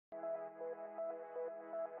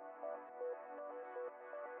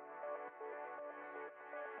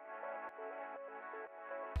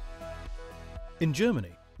In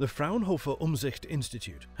Germany, the Fraunhofer UMSICHT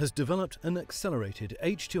Institute has developed an accelerated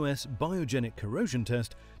H2S biogenic corrosion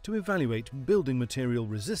test to evaluate building material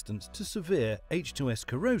resistance to severe H2S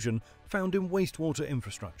corrosion found in wastewater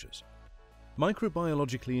infrastructures.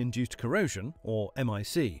 Microbiologically induced corrosion, or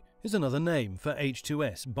MIC, is another name for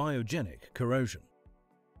H2S biogenic corrosion.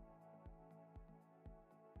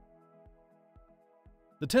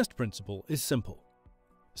 The test principle is simple.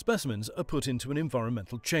 Specimens are put into an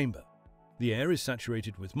environmental chamber. The air is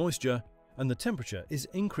saturated with moisture and the temperature is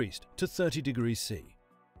increased to 30 degrees C.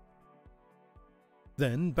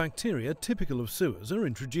 Then bacteria typical of sewers are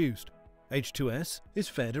introduced. H2S is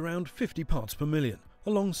fed around 50 parts per million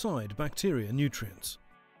alongside bacteria nutrients.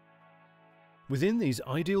 Within these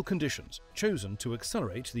ideal conditions chosen to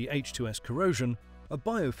accelerate the H2S corrosion, a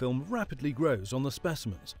biofilm rapidly grows on the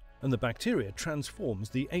specimens and the bacteria transforms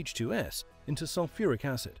the H2S into sulfuric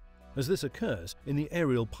acid, as this occurs in the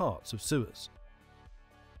aerial parts of sewers.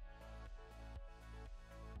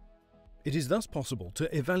 It is thus possible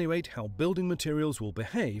to evaluate how building materials will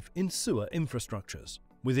behave in sewer infrastructures.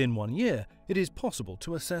 Within 1 year, it is possible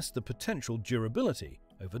to assess the potential durability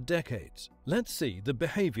over decades. Let's see the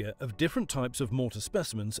behavior of different types of mortar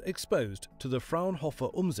specimens exposed to the Fraunhofer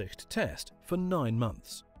UMSICHT test for 9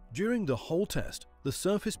 months. During the whole test, the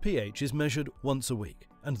surface pH is measured once a week,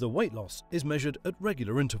 and the weight loss is measured at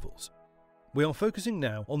regular intervals. We are focusing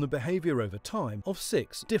now on the behavior over time of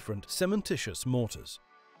 6 different cementitious mortars.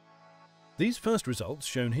 These first results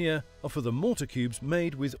shown here are for the mortar cubes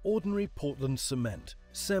made with ordinary Portland cement,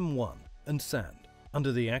 CEM1, and sand.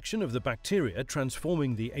 Under the action of the bacteria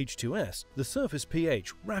transforming the H2S, the surface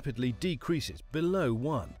pH rapidly decreases below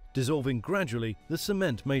 1, dissolving gradually the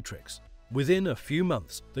cement matrix. Within a few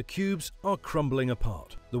months, the cubes are crumbling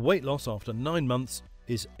apart. The weight loss after 9 months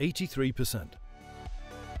is 83%.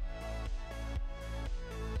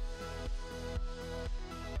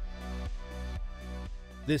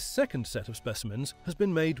 This second set of specimens has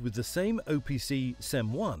been made with the same OPC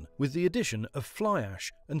CEM1 with the addition of fly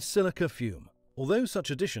ash and silica fume. Although such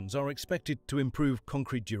additions are expected to improve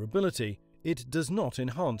concrete durability, it does not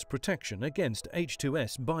enhance protection against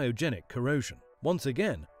H2S biogenic corrosion. Once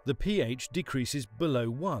again, the pH decreases below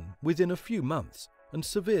 1 within a few months, and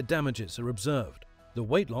severe damages are observed. The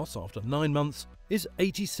weight loss after 9 months is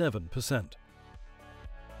 87%.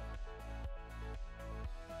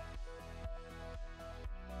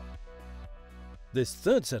 This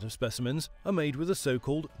third set of specimens are made with a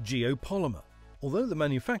so-called geopolymer. Although the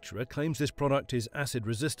manufacturer claims this product is acid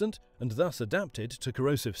resistant and thus adapted to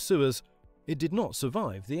corrosive sewers, it did not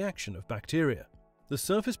survive the action of bacteria. The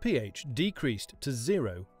surface pH decreased to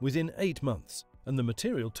 0 within 8 months, and the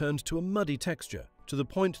material turned to a muddy texture to the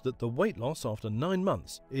point that the weight loss after 9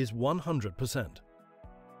 months is 100%.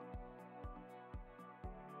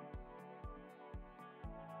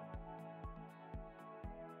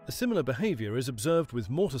 A similar behavior is observed with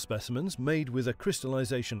mortar specimens made with a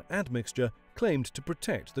crystallization admixture claimed to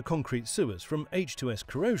protect the concrete sewers from H2S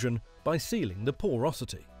corrosion by sealing the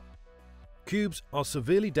porosity. Cubes are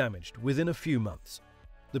severely damaged within a few months.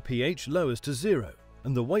 The pH lowers to 0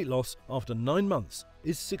 and the weight loss after 9 months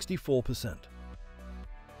is 64%.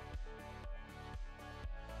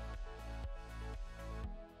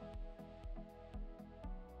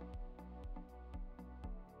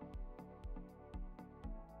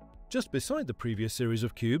 Just beside the previous series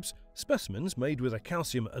of cubes, specimens made with a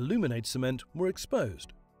calcium aluminate cement were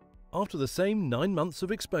exposed. After the same 9 months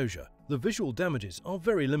of exposure, the visual damages are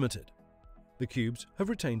very limited. The cubes have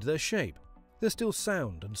retained their shape. They're still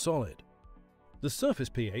sound and solid. The surface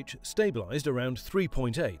pH stabilized around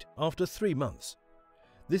 3.8 after 3 months.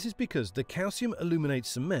 This is because the calcium aluminate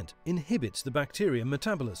cement inhibits the bacteria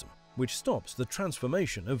metabolism, which stops the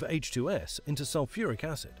transformation of H2S into sulfuric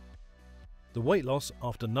acid. The weight loss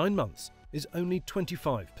after 9 months is only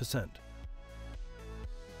 25%.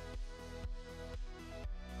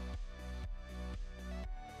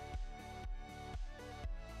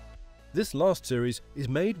 This last series is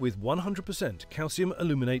made with 100% calcium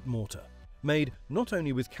aluminate mortar, made not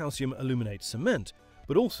only with calcium aluminate cement,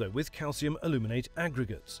 but also with calcium aluminate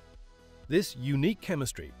aggregates. This unique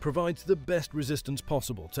chemistry provides the best resistance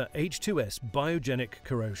possible to H2S biogenic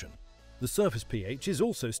corrosion. The surface pH is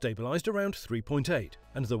also stabilized around 3.8,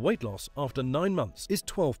 and the weight loss after 9 months is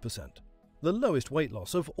 12%, the lowest weight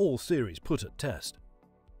loss of all series put at test.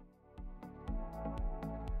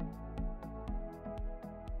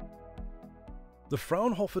 The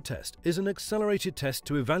Fraunhofer test is an accelerated test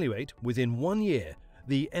to evaluate, within 1 year,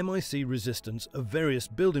 the MIC resistance of various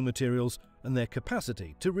building materials and their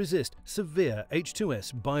capacity to resist severe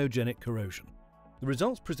H2S biogenic corrosion. The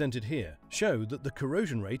results presented here show that the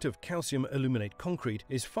corrosion rate of calcium aluminate concrete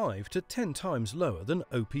is 5 to 10 times lower than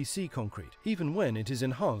OPC concrete, even when it is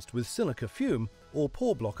enhanced with silica fume or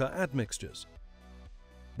pore blocker admixtures.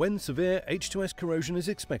 When severe H2S corrosion is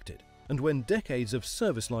expected, and when decades of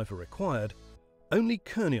service life are required, only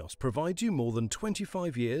Kerneos provides you more than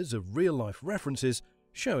 25 years of real-life references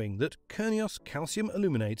showing that Kerneos calcium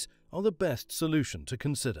aluminates are the best solution to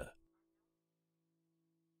consider.